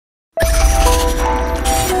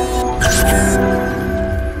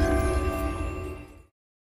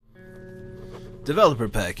Developer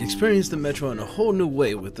Pack. Experience the Metro in a whole new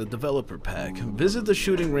way with the Developer Pack. Visit the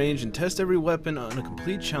shooting range and test every weapon on a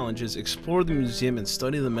complete challenges, explore the museum and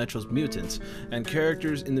study the Metro's mutants and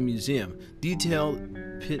characters in the museum. Detailed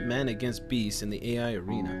pit man against beast in the AI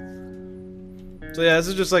arena. So yeah, this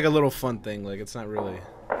is just like a little fun thing, like it's not really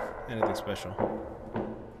anything special.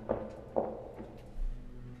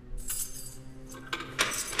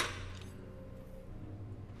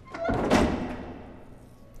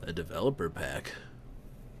 A Developer Pack.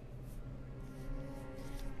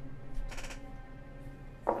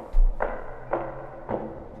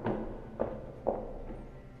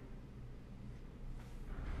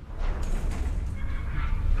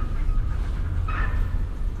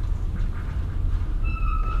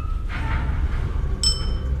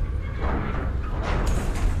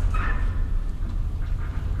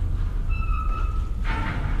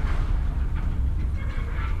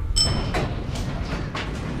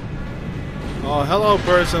 Oh, hello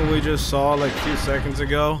person we just saw like a few seconds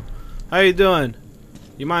ago. How you doing?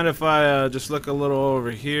 You mind if I just look a little over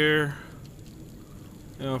here?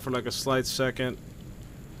 You know, for like a slight second.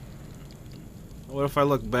 What if I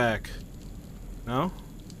look back? No?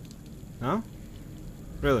 No?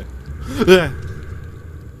 Really?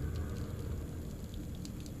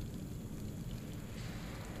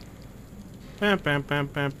 Pam pam pam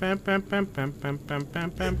pam pam pam pam pam pam pam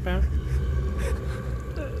pam pam pam.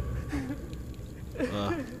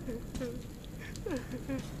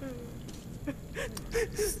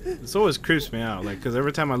 This always creeps me out, like, because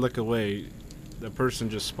every time I look away, the person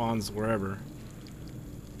just spawns wherever.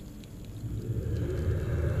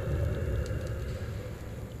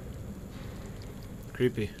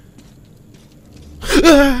 Creepy.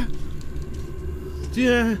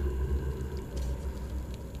 Yeah.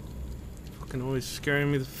 Fucking always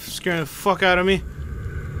scaring the fuck out of me.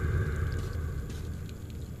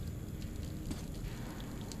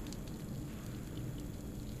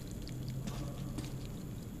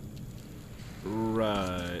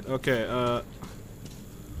 Right. Okay, I'm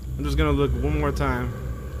just gonna look one more time.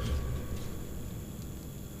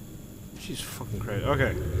 She's fucking crazy.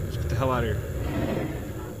 Okay, let's get the hell out of here.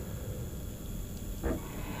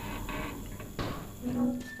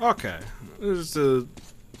 Okay. It's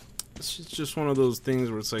just one of those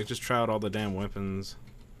things where it's like, just try out all the damn weapons.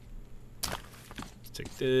 Let's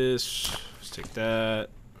take this. Let's take that.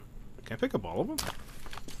 Can I pick up all of them?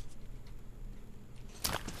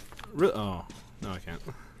 Oh, no I can't.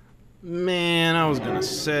 Man, I was gonna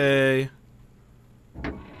say.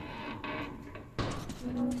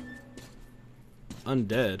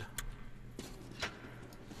 Undead.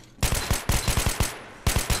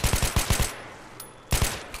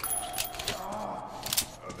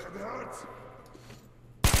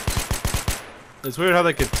 It's weird how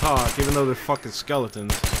they could talk even though they're fucking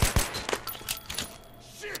skeletons.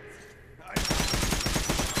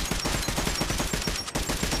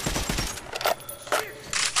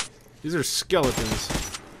 These are skeletons.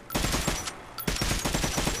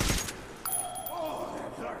 Oh,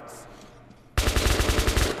 that hurts.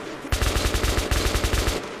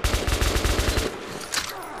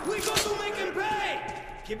 We got to make him pay.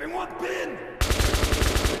 Keep him on pin.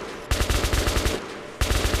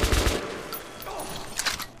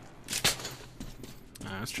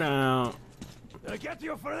 Let's try out. I get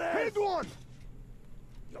you for this. Hit one.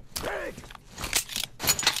 You pig.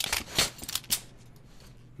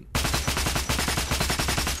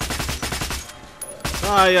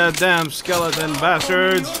 Ah, you damn skeleton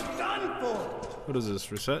bastards! You're done for. What is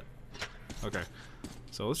this? Reset? Okay.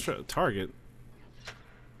 So let's try target.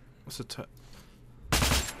 What's the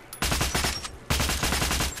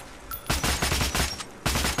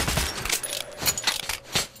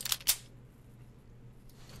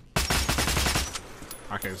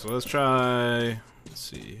Okay, so let's try. Let's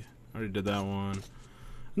see. I already did that one. I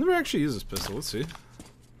never actually used this pistol. Let's see.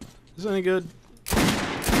 Is it any good?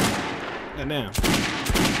 God damn.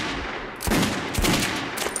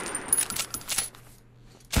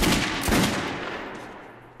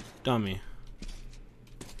 Dummy.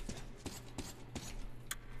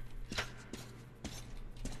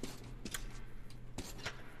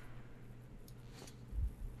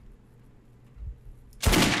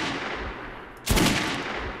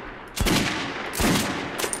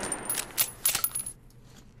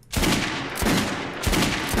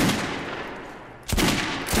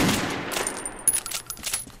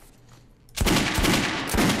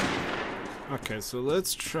 Okay, so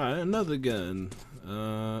let's try another gun.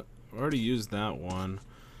 I already used that one.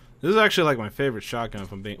 This is actually like my favorite shotgun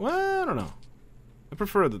if I'm being... Well, I don't know. I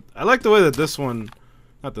prefer the... I like the way that this one...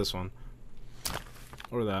 Not this one.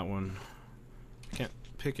 Or that one. I can't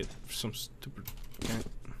pick it for some stupid... Okay.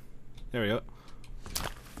 There we go.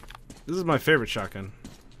 This is my favorite shotgun.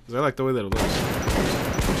 Because I like the way that it looks.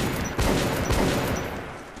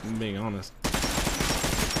 I'm being honest.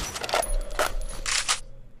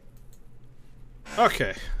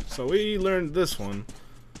 Okay, so we learned this one.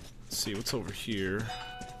 Let's see what's over here.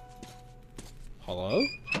 Hello?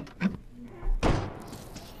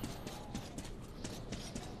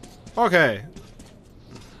 Okay.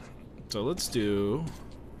 So let's do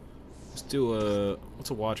a, what's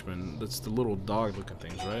a watchman? That's the little dog looking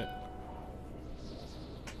things, right?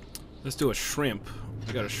 Let's do a shrimp.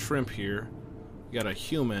 We got a shrimp here. We got a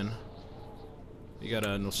human. You got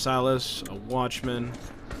a Nosalis, a watchman.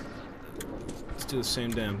 Let's do the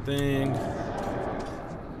same damn thing.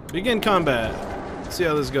 Begin combat. Let's see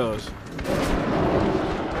how this goes.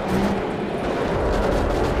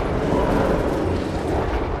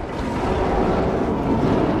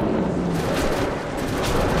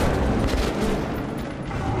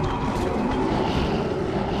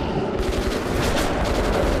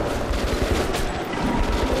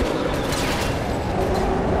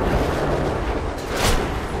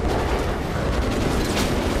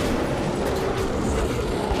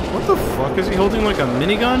 What the fuck? Is he holding like a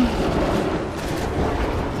minigun?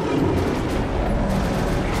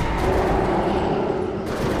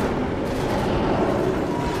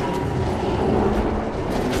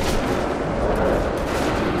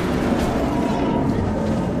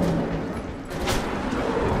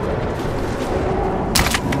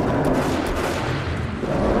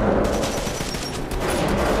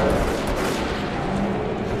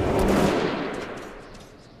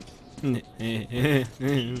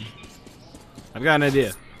 I've got an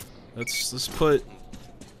idea. Let's put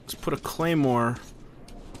a claymore.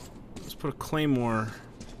 Let's put a claymore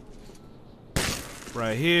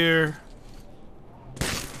right here.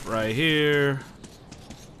 Right here.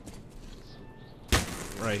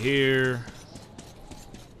 Right here.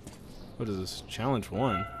 What is this? Challenge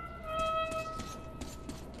 1.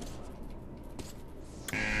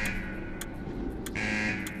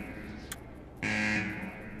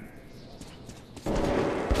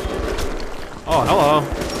 Oh, hello.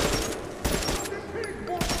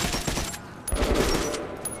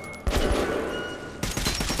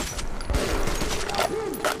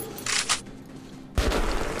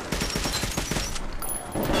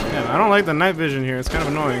 Damn, I don't like the night vision here. It's kind of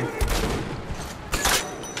annoying.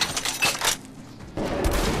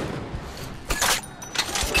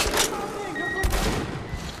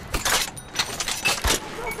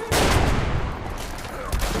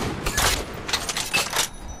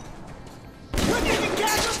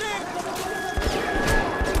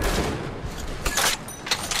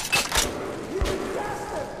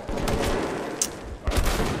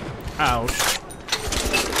 Ouch.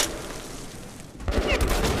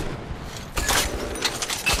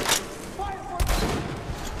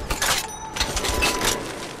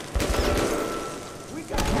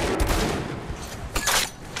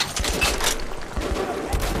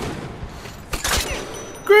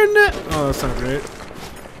 Grenade! Oh, that's not great.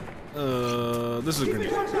 This is a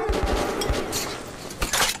grenade.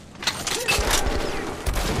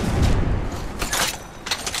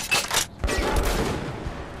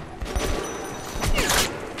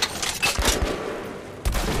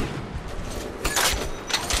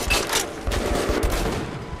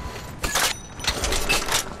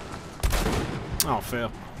 Oh,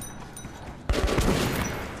 fail.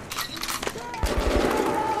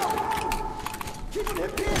 Keep him here.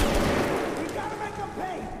 We gotta make him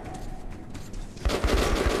pay.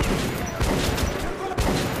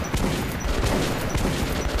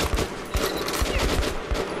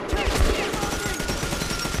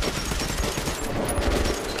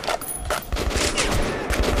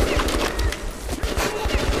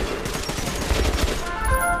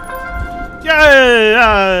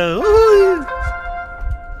 Yeah! Woo!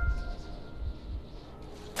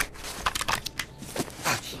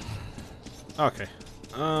 Okay.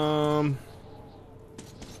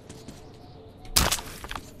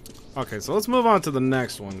 Okay, so let's move on to the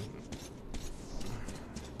next one.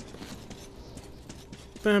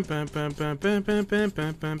 I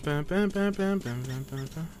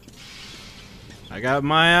got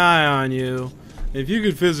my eye on you. If you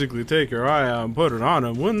could physically take your eye out and put it on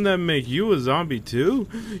him, wouldn't that make you a zombie too?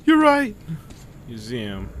 You're right.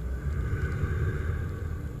 Museum.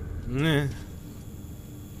 Nah.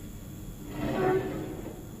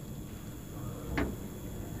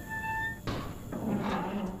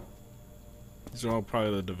 These are all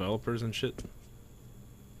probably the developers and shit.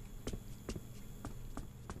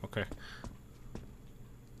 Okay.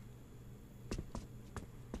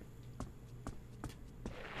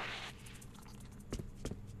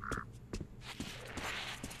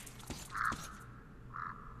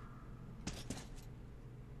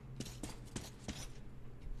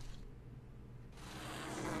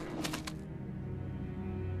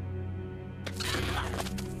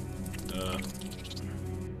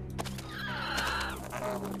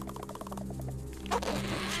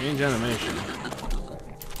 Change animation.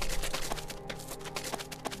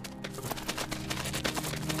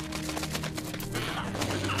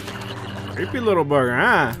 Creepy little bugger,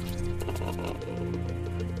 huh?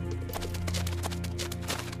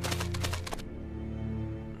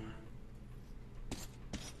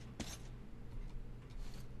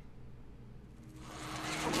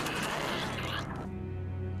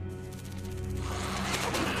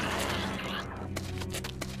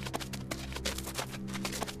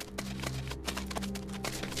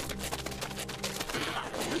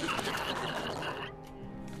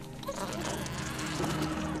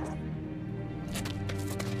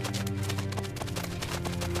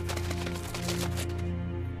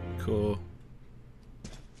 Cool.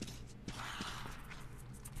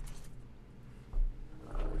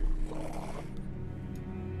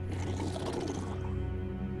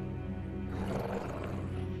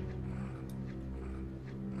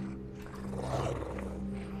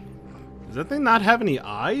 Does that thing not have any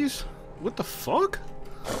eyes? What the fuck?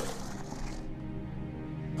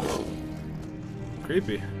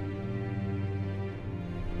 Creepy.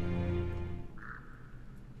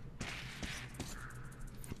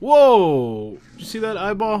 Whoa! Did you see that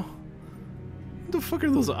eyeball? What the fuck are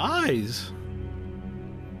those eyes?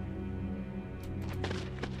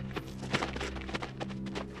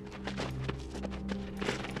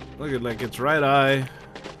 Look at like its right eye.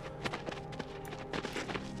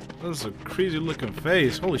 That's a crazy looking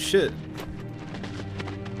face. Holy shit.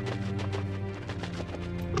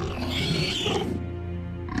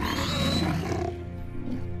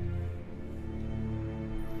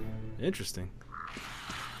 Interesting.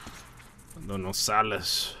 No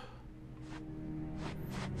sales.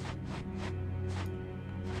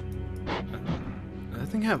 Does that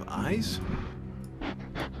thing have eyes?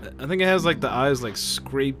 I think it has like the eyes like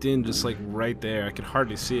scraped in just like right there. I can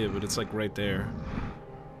hardly see it, but it's like right there.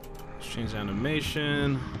 Let's change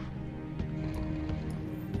animation.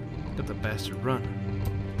 Let the bastard run.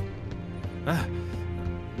 Ah,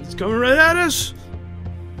 it's coming right at us.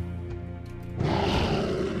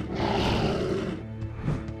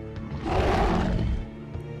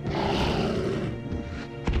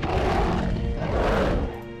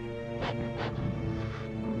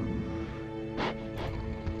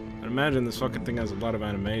 Imagine this fucking thing has a lot of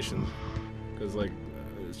animations, because like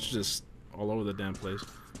it's just all over the damn place.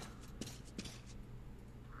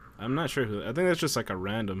 I'm not sure who. I think that's just like a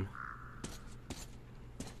random.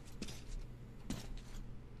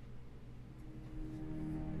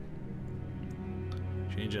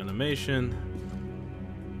 Change animation.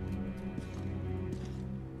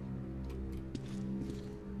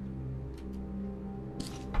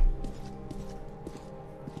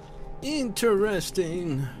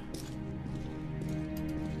 Interesting.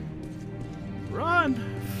 Run!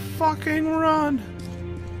 Fucking run!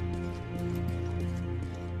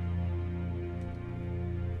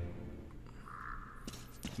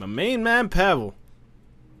 My main man, Pavel.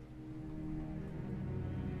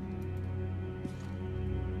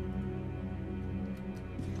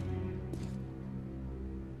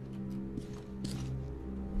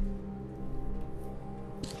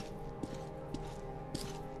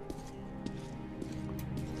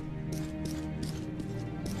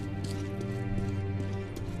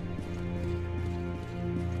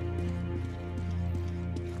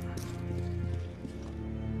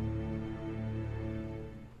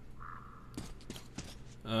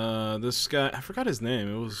 This guy, I forgot his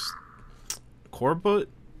name. It was Corbut?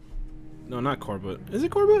 No, not Corbut. Is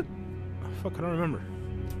it Corbut? Oh, fuck, I don't remember.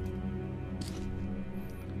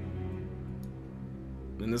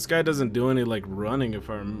 And this guy doesn't do any like running, if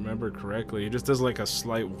I remember correctly. He just does like a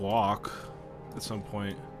slight walk at some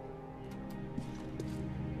point.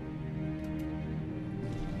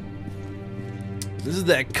 This is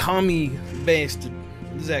that commie bastard.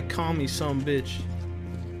 This is that commie son bitch.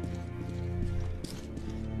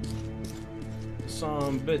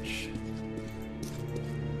 Son bitch.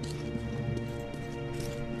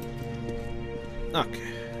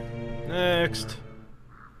 Okay. Next.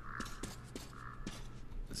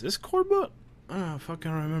 Is this Corbut? I don't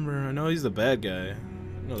fucking remember. I know he's the bad guy.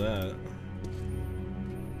 I know that.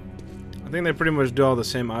 I think they pretty much do all the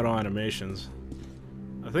same auto animations.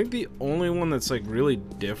 I think the only one that's like really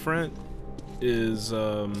different is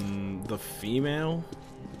the female.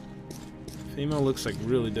 Female looks like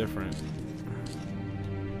really different.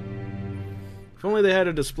 If only they had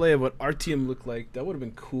a display of what Artyom looked like, that would have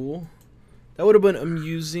been cool. That would have been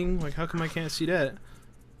amusing. Like, how come I can't see that?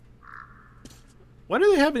 Why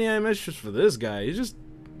do they have any animations for this guy? He's just,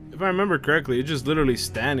 if I remember correctly, he's just literally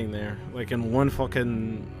standing there, like in one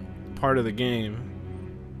fucking part of the game.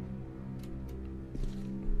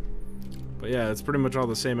 But yeah, it's pretty much all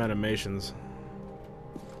the same animations.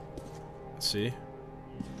 Let's see.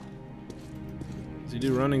 Does he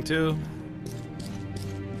do running too?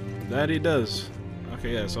 That he does.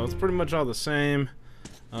 Okay, yeah, so it's pretty much all the same.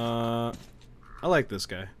 I like this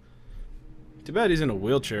guy. Too bad he's in a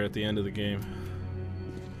wheelchair at the end of the game.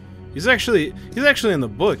 He's actually in the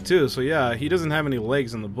book too, so yeah, he doesn't have any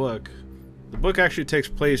legs in the book. The book actually takes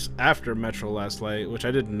place after Metro Last Light, which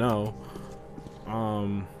I didn't know.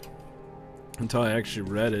 Until I actually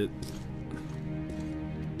read it.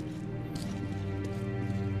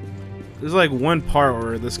 There's like one part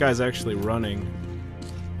where this guy's actually running.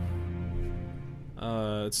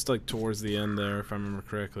 It's like towards the end there, if I remember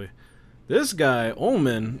correctly. This guy,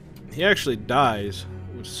 Ullman, he actually dies,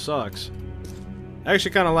 which sucks. I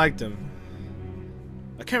actually kind of liked him.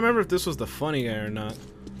 I can't remember if this was the funny guy or not.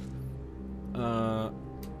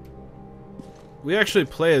 We actually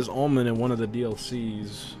play as Ullman in one of the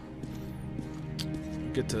DLCs.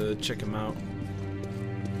 Get to check him out.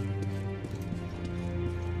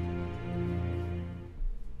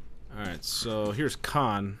 Alright, so here's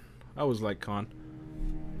Khan. I always like Khan.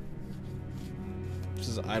 This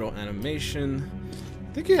is idle animation.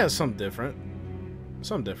 I think he has something different.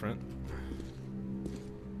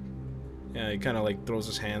 Yeah, he kind of like throws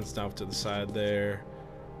his hands off to the side there.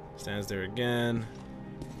 Stands there again.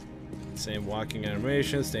 Same walking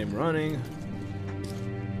animation, same running.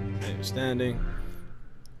 Same standing.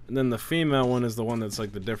 And then the female one is the one that's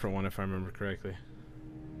like the different one, if I remember correctly.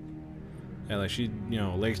 Yeah, like she, you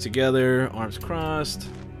know, legs together, arms crossed,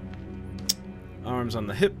 arms on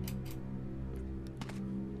the hip.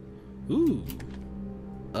 Ooh.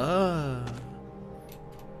 Oh.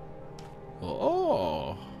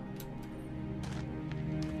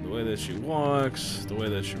 The way that she walks, the way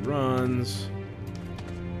that she runs.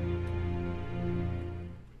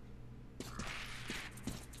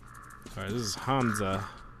 Alright, this is Hansa.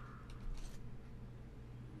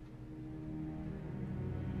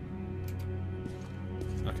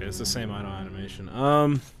 Okay, it's the same idle animation.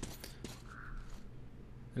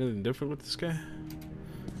 Anything different with this guy?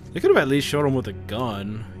 They could have at least showed him with a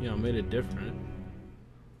gun, you know, made it different.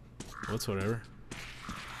 Whatever.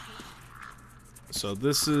 So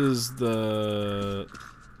this is the...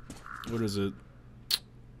 what is it?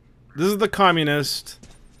 This is the communist.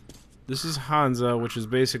 This is Hansa, which is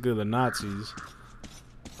basically the Nazis.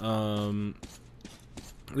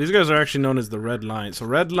 These guys are actually known as the Red Line. So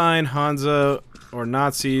Red Line, Hansa, or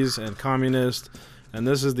Nazis, and Communist. And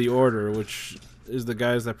this is the Order, which is the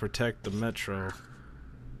guys that protect the Metro.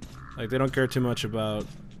 Like, they don't care too much about,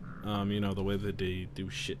 you know, the way that they do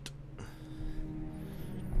shit.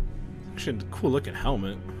 Actually, a cool looking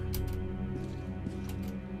helmet.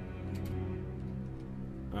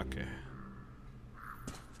 Okay.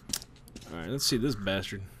 Alright, let's see this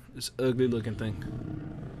bastard. This ugly looking thing.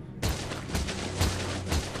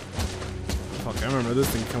 Fuck, I remember this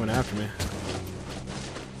thing coming after me.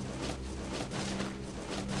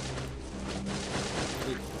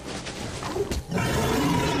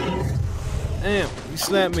 Damn, you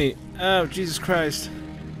slapped me. Oh, Jesus Christ.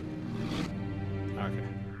 Okay.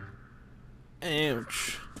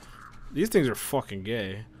 Ouch. These things are fucking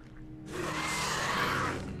gay.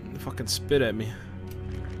 They fucking spit at me.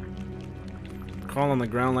 Crawl on the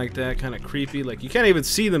ground like that, kind of creepy. Like, you can't even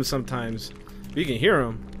see them sometimes, but you can hear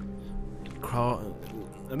them. Crawl.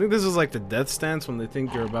 I think this is like the death stance when they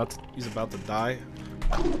think you're he's about to die.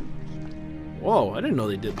 Whoa, I didn't know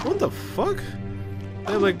they did. What the fuck?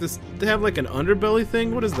 They have like this. They have like an underbelly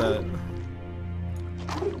thing. What is that?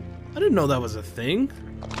 I didn't know that was a thing.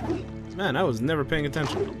 Man, I was never paying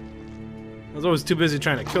attention. I was always too busy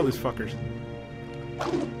trying to kill these fuckers.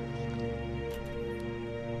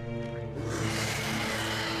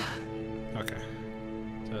 Okay,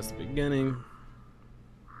 so that's the beginning.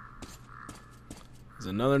 There's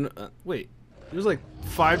another. Wait, there's like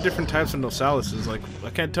 5 different types of Nosalises. Like, I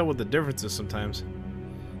can't tell what the difference is sometimes.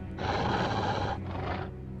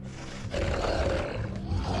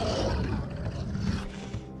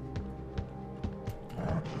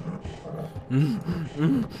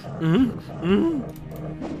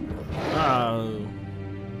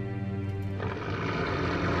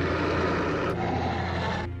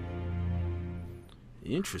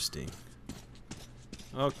 Interesting.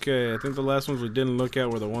 Okay, I think the last ones we didn't look at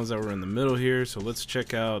were the ones that were in the middle here, so let's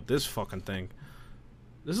check out this fucking thing.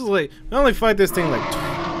 This is like, I only fight this thing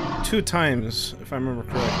like 2 times, if I remember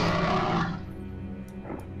correctly.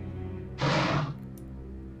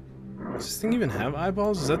 Does this thing even have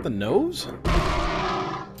eyeballs? Is that the nose?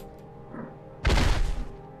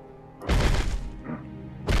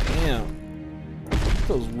 Damn.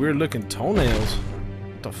 Those weird looking toenails.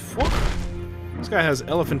 What the fuck? guy has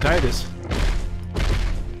elephantitis.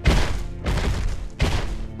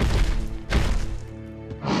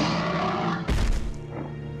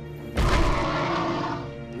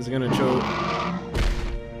 Is it gonna choke?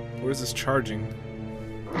 Where's this charging?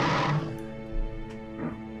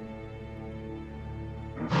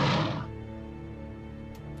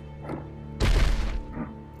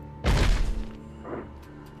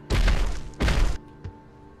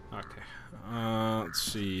 Okay. Let's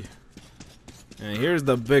see. And here's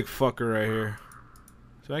the big fucker right here.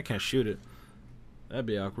 So I can't shoot it. That'd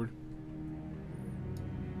be awkward.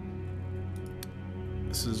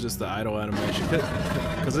 This is just the idle animation.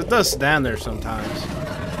 Because it does stand there sometimes.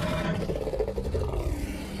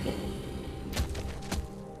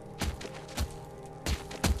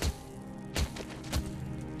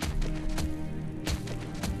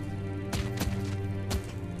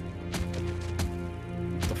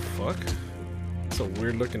 What the fuck? It's a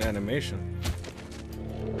weird looking animation.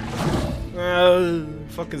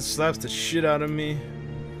 Fucking slaps the shit out of me.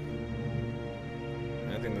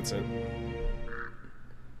 I think that's it.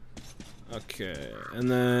 Okay,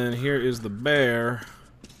 and then here is the bear.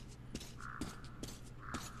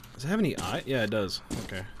 Does it have any eye? Yeah, it does.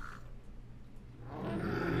 Okay.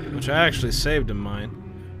 Which I actually saved in mine.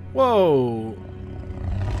 Whoa!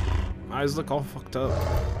 Eyes look all fucked up.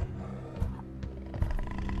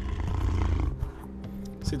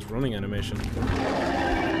 See, it's running animation.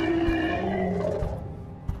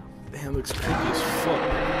 Damn, looks creepy as fuck.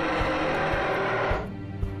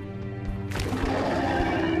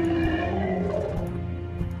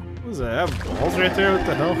 What is that? I have balls right there? What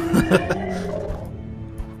the hell?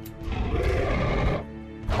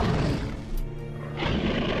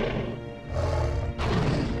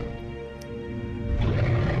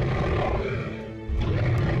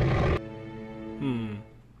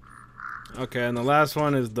 Okay, and the last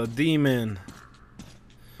one is the demon.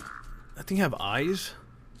 That thing have eyes?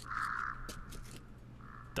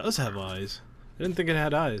 It does have eyes. I didn't think it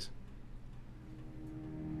had eyes.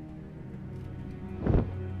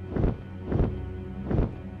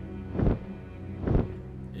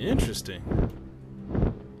 Interesting.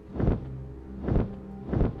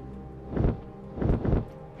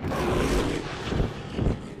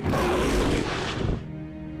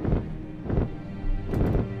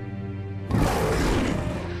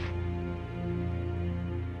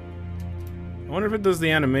 I wonder if it does the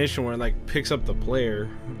animation where it like picks up the player.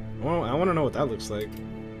 Well, I want to know what that looks like.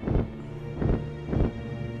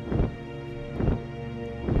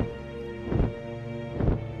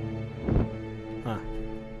 Huh.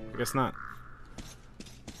 I guess not.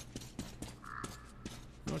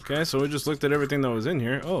 Okay, so we just looked at everything that was in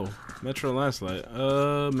here. Oh, Metro Last Light.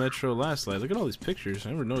 Metro Last Light. Look at all these pictures.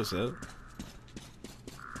 I never noticed that.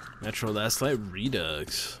 Metro Last Light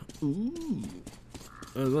Redux. Ooh.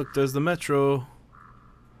 Oh, look, there's the Metro.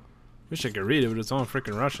 Wish I could read it, but it's all in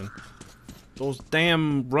freaking Russian. Those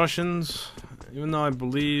damn Russians. Even though I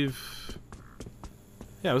believe...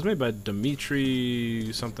 Yeah, it was made by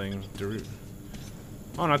Dmitry something.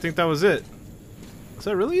 Oh, no, I think that was it. Is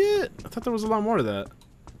that really it? I thought there was a lot more to that.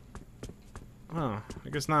 Oh, I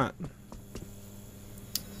guess not.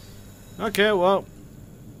 Okay, well.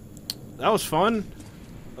 That was fun.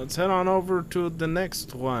 Let's head on over to the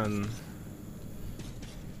next one.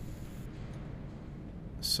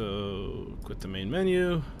 So, quit the main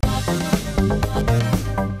menu.